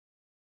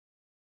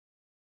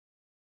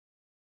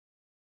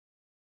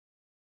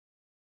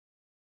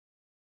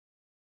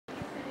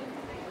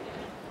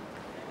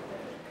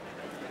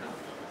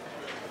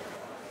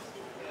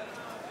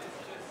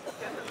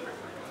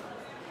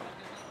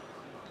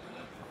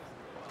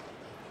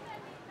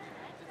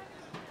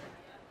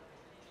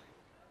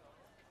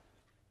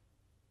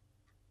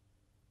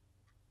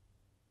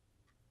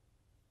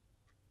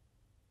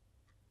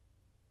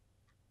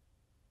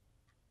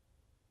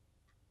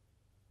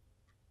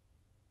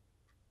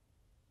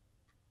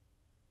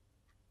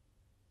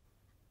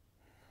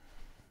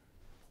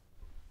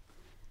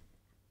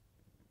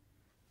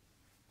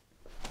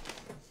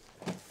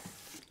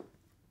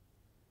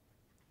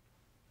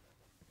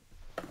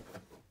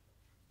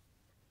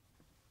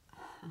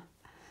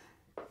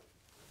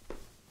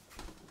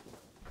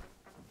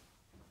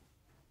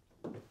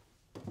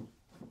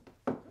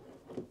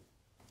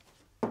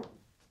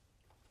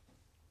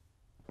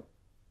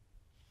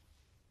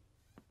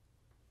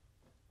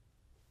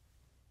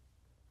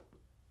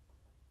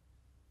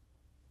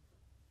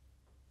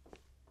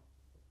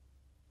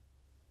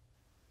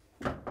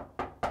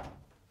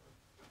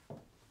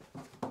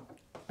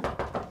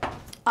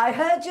I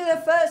heard you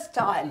the first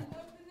time.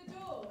 Open the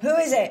door. Who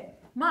is it?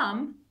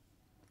 Mum?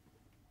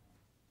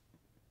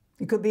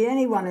 It could be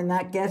anyone in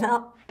that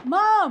get-up.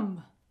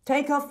 Mum!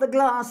 Take off the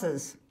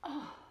glasses.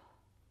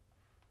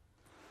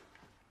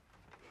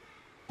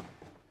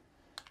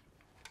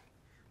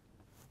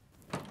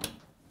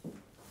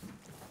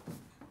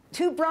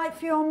 Too bright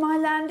for you on my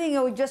landing,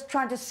 or just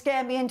trying to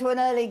scare me into an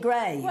early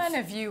grave? When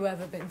have you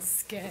ever been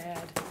scared?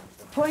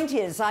 Point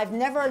is, I've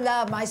never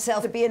allowed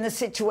myself to be in a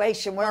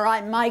situation where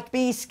I might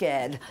be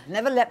scared.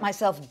 Never let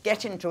myself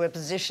get into a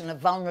position of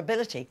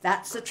vulnerability.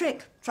 That's the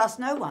trick. Trust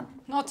no one.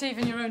 Not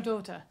even your own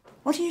daughter.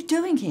 What are you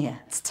doing here?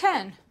 It's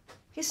 10.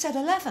 You said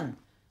 11.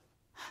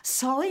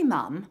 Sorry,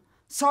 Mum.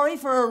 Sorry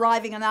for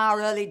arriving an hour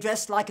early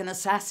dressed like an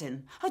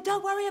assassin. Oh,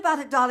 don't worry about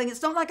it, darling.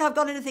 It's not like I've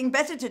got anything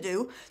better to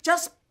do.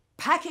 Just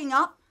packing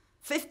up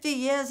 50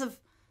 years of...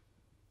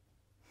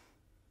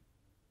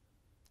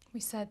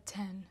 We said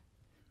 10.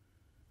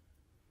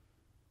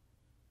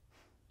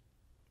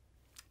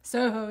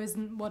 Soho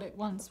isn't what it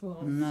once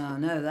was. No, I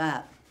know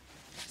that.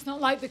 It's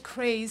not like the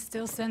Crays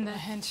still send their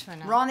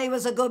henchmen out. Ronnie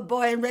was a good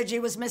boy and Reggie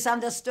was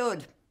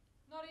misunderstood.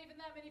 Not even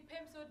that many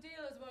pimps or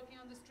dealers working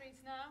on the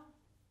streets now.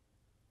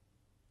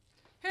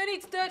 Who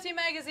needs dirty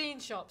magazine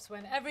shops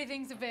when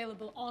everything's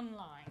available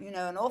online? You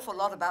know an awful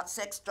lot about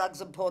sex, drugs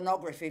and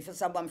pornography for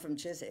someone from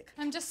Chiswick.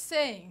 I'm just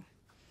saying.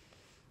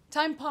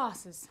 Time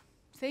passes.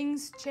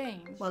 Things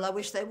change. Well, I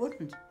wish they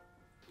wouldn't.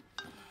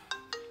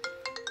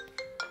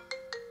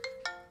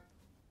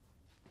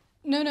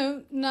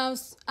 No,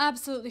 now's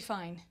absolutely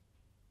fine.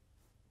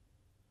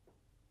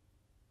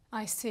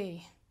 I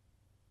see.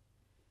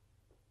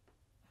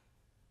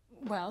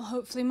 Well,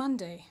 hopefully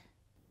Monday.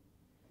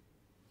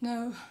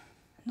 No,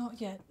 not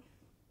yet.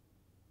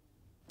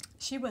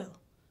 She will.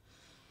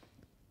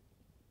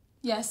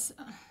 Yes,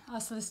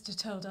 our solicitor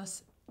told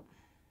us.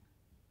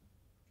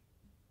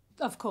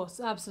 Of course,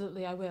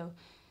 absolutely, I will.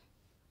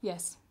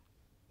 Yes.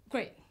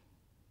 Great.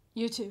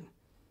 You too.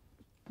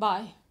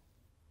 Bye.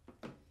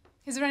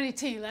 Is there any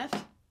tea left?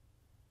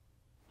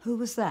 Who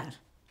was that?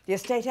 The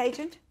estate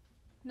agent?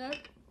 No.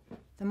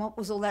 Then what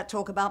was all that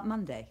talk about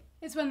Monday?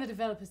 It's when the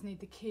developers need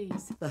the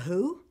keys. The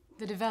who?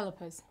 The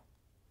developers.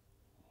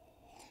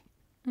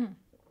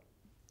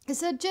 Is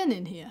there gin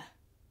in here?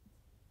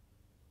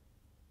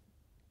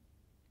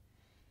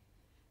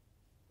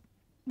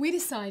 We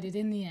decided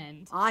in the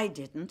end. I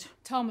didn't.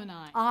 Tom and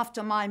I.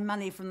 After my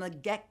money from the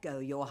get-go,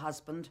 your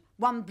husband.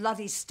 One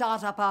bloody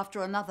start-up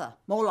after another.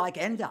 More like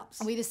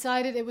end-ups. We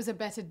decided it was a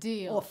better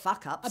deal. Or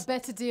fuck-ups. A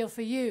better deal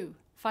for you,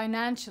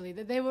 financially,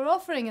 that they were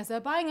offering us.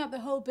 They're buying up the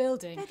whole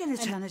building. They're going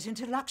to turn it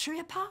into luxury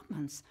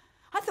apartments.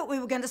 I thought we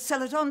were going to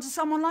sell it on to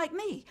someone like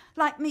me.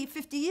 Like me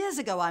 50 years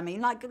ago, I mean.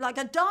 Like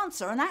a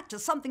dancer, an actor,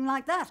 something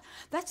like that.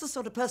 That's the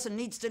sort of person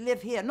needs to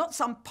live here, not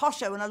some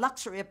posho in a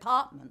luxury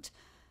apartment.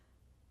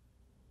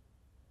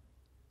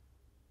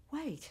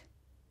 Wait.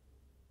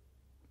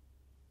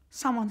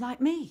 Someone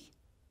like me.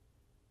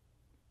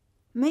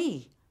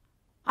 Me.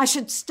 I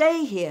should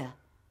stay here.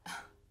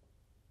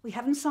 We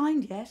haven't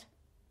signed yet.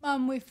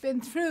 Mum, we've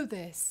been through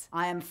this.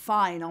 I am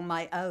fine on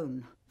my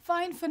own.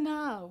 Fine for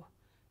now.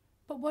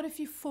 But what if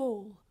you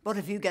fall? What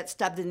if you get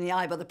stabbed in the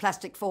eye by the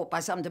plastic fork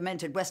by some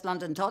demented West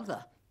London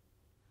toddler?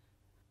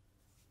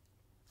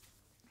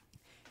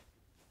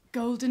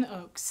 Golden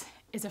Oaks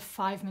is a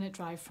 5-minute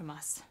drive from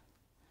us.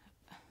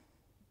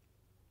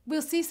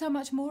 We'll see so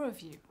much more of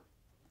you.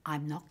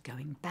 I'm not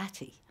going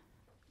batty.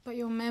 But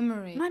your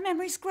memory... My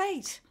memory's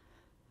great.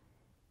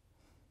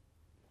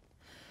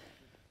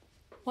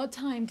 What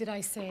time did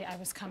I say I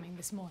was coming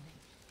this morning?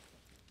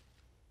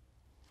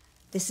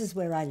 This is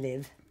where I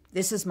live.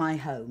 This is my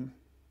home.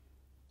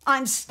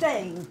 I'm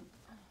staying.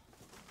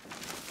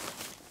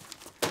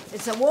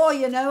 It's a war,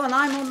 you know, and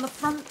I'm on the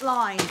front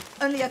line.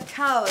 Only a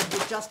coward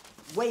would just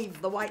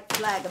wave the white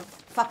flag and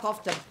fuck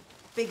off to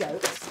Big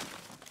Oaks.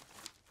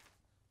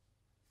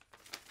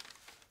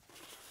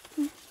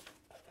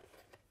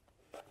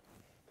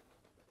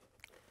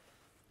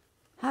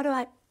 How do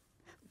I...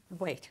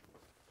 Wait.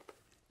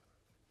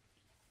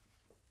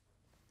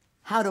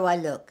 How do I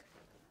look?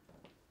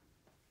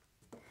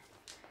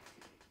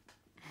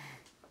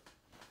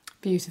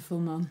 Beautiful,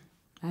 Mum,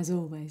 as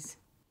always.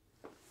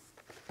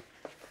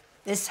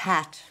 This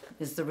hat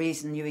is the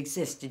reason you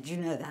exist. Did you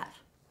know that?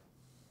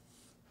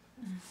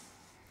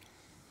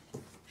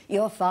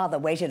 Your father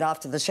waited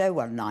after the show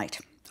one night.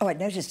 Oh, I'd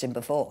noticed him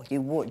before.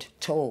 You would.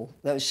 Tall,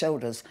 those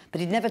shoulders.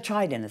 But he'd never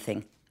tried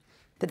anything.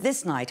 But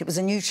this night, it was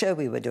a new show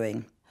we were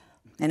doing.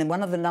 And in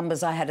one of the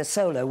numbers, I had a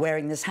solo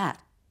wearing this hat.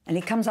 And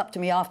he comes up to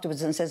me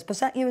afterwards and says, "Was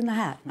that you in the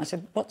hat?" And I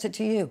said, "What's it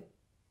to you?"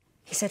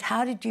 He said,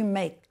 "How did you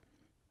make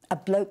a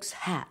bloke's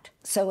hat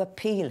so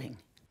appealing?"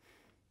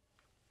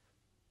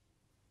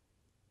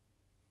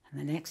 And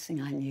the next thing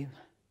I knew,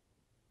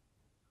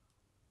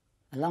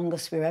 the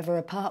longest we were ever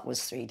apart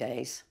was 3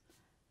 days.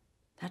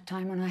 That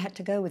time when I had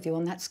to go with you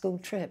on that school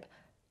trip.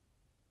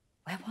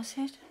 Where was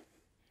it?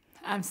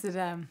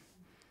 Amsterdam.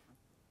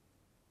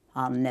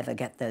 I'll never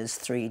get those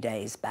 3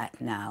 days back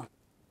now.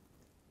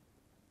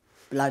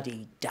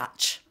 Bloody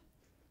Dutch.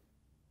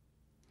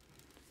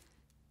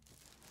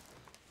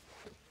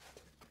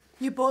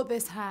 You bought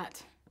this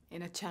hat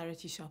in a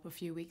charity shop a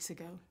few weeks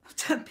ago.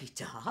 Don't be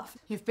daft.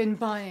 You've been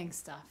buying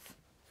stuff.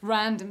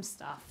 Random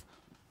stuff.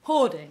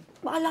 Hoarding.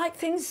 I like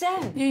things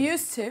then. You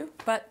used to,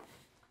 but,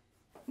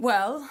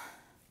 well,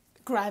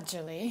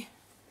 gradually.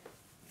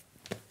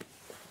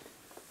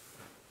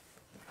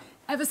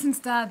 Ever since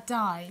Dad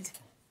died.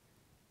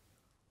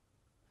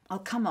 Oh,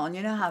 come on,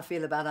 you know how I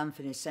feel about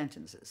unfinished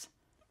sentences.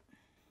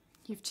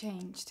 You've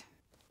changed.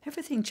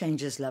 Everything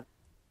changes, love.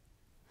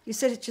 You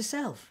said it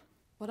yourself.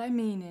 What I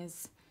mean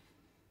is,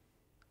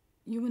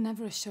 you were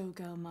never a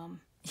showgirl,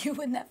 Mum. You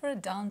were never a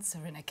dancer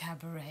in a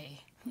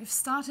cabaret. You've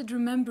started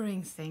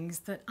remembering things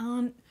that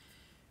aren't...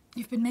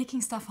 You've been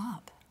making stuff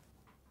up.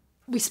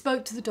 We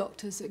spoke to the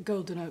doctors at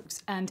Golden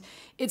Oaks, and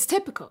it's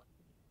typical.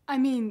 I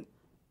mean,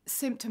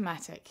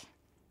 symptomatic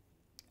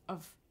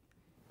of...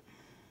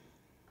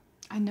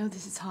 I know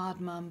this is hard,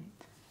 Mum,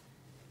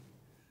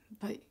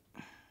 but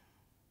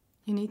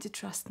you need to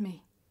trust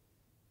me.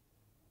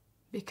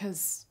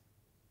 Because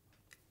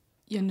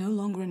you're no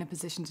longer in a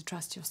position to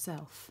trust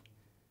yourself.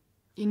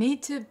 You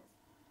need to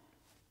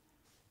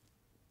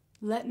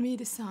let me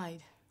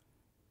decide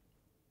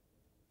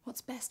what's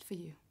best for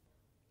you.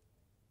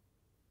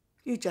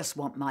 You just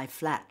want my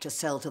flat to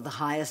sell to the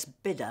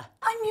highest bidder.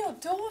 I'm your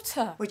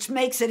daughter. Which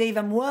makes it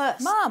even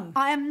worse. Mum.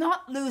 I am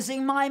not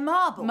losing my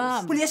marbles.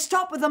 Mum. Will you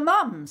stop with the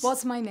mums?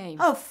 What's my name?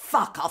 Oh,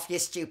 fuck off, you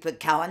stupid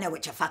cow. I know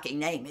what your fucking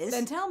name is.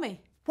 Then tell me.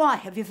 Why,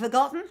 have you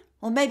forgotten?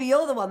 Or maybe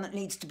you're the one that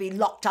needs to be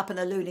locked up in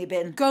a loony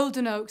bin.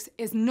 Golden Oaks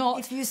is not...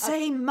 If you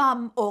say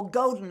Mum or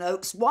Golden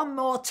Oaks one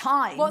more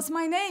time... What's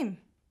my name?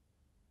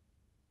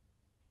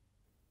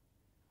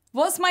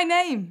 What's my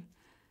name?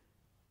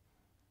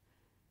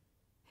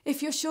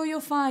 If you're sure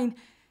you're fine,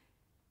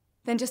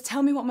 then just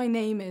tell me what my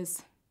name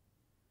is.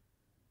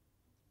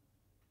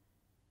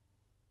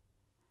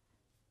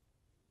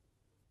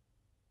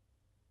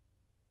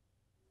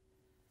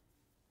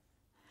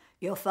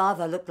 Your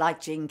father looked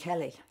like Gene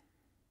Kelly.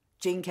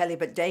 Gene Kelly,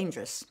 but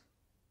dangerous.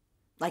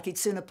 Like he'd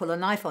sooner pull a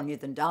knife on you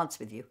than dance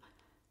with you.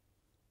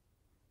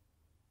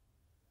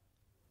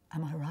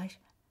 Am I right?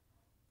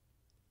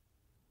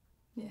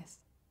 Yes.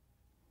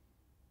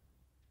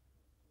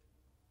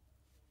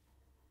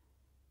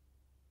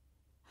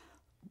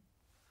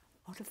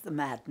 What of the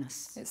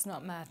madness? It's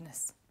not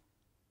madness.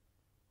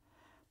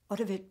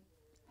 What if it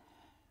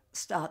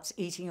starts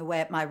eating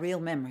away at my real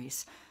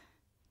memories?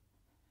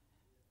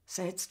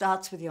 Say it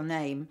starts with your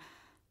name.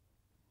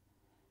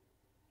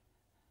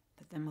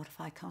 But then what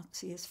if I can't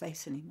see his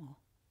face anymore?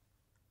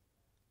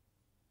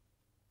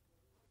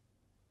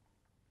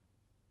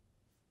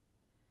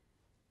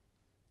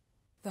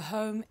 The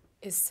home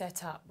is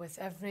set up with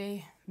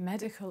every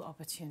medical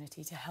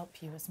opportunity to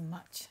help you as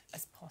much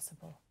as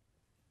possible.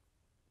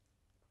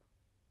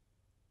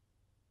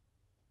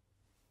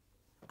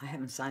 I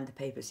haven't signed the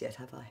papers yet,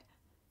 have I?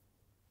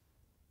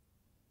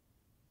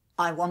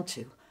 I want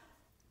to.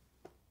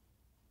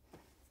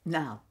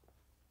 Now.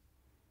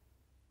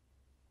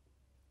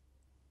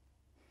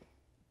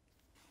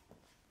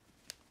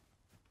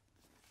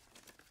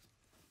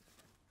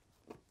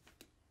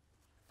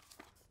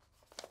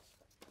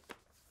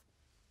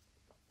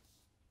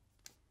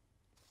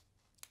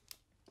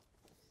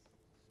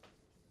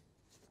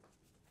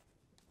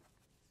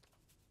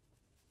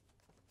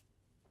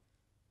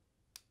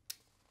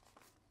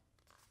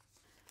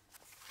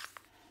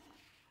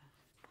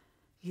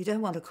 You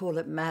don't want to call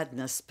it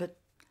madness, but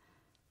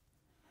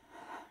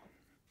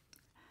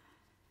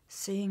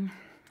seeing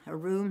a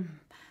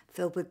room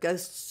filled with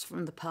ghosts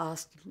from the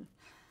past,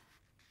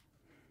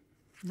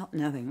 not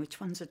knowing which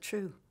ones are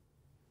true.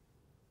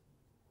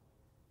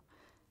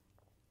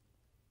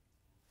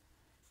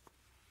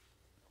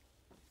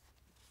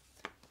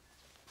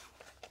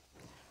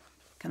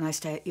 Can I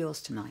stay at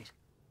yours tonight?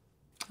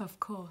 Of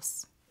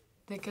course.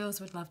 The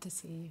girls would love to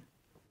see you.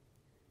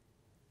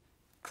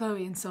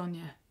 Chloe and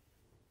Sonia.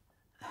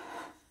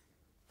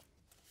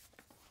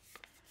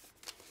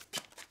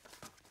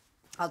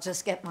 I'll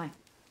just get my...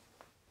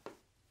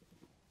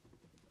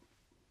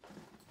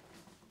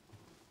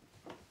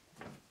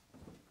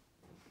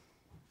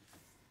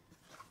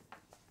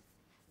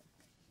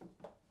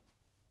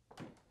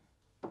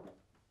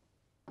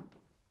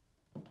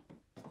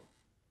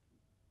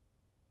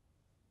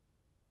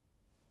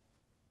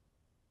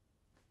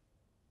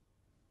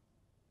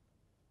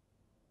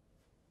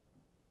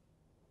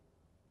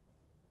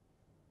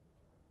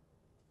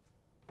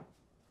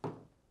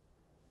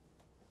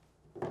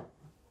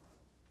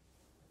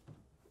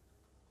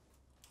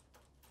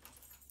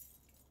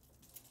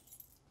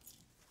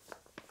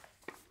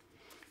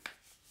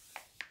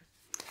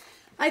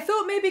 I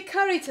thought maybe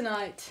curry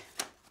tonight.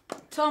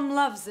 Tom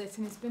loves it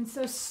and he's been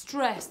so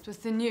stressed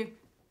with the new...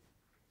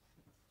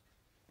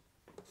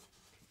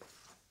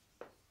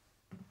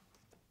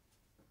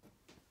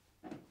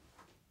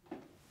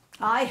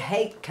 I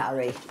hate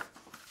curry.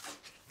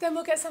 Then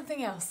we'll get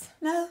something else.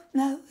 No,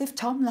 if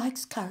Tom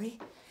likes curry.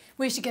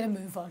 We should get a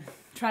move on.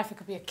 Traffic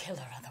will be a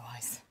killer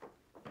otherwise.